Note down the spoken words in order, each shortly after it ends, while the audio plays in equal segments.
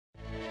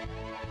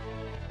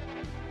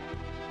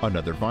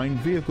Another fine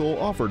vehicle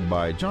offered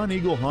by John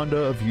Eagle Honda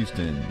of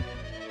Houston.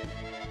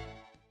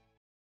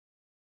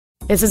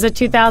 This is a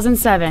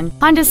 2007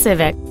 Honda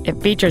Civic.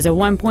 It features a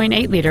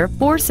 1.8-liter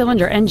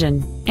four-cylinder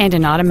engine and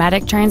an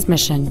automatic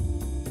transmission.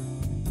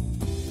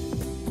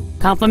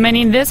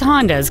 Complementing this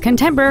Honda's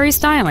contemporary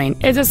styling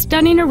is a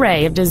stunning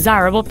array of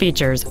desirable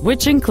features,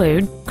 which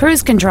include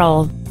cruise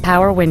control,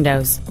 power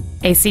windows,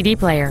 a CD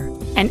player,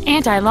 an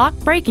anti-lock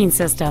braking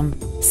system,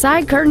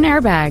 side curtain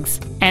airbags,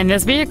 and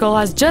this vehicle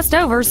has just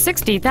over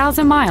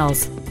 60,000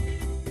 miles.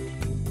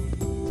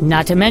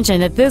 Not to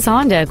mention that this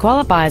Honda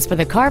qualifies for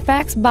the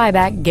Carfax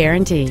buyback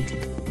guarantee.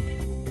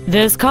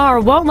 This car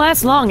won't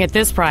last long at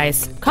this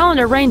price. Call and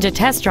arrange a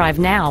test drive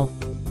now.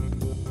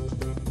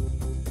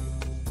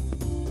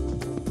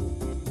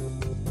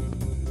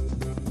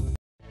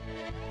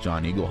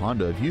 John Eagle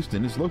Honda of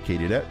Houston is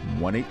located at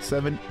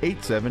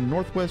 18787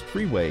 Northwest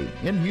Freeway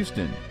in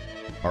Houston.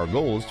 Our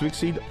goal is to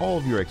exceed all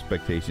of your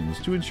expectations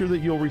to ensure that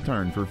you'll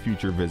return for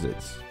future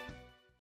visits.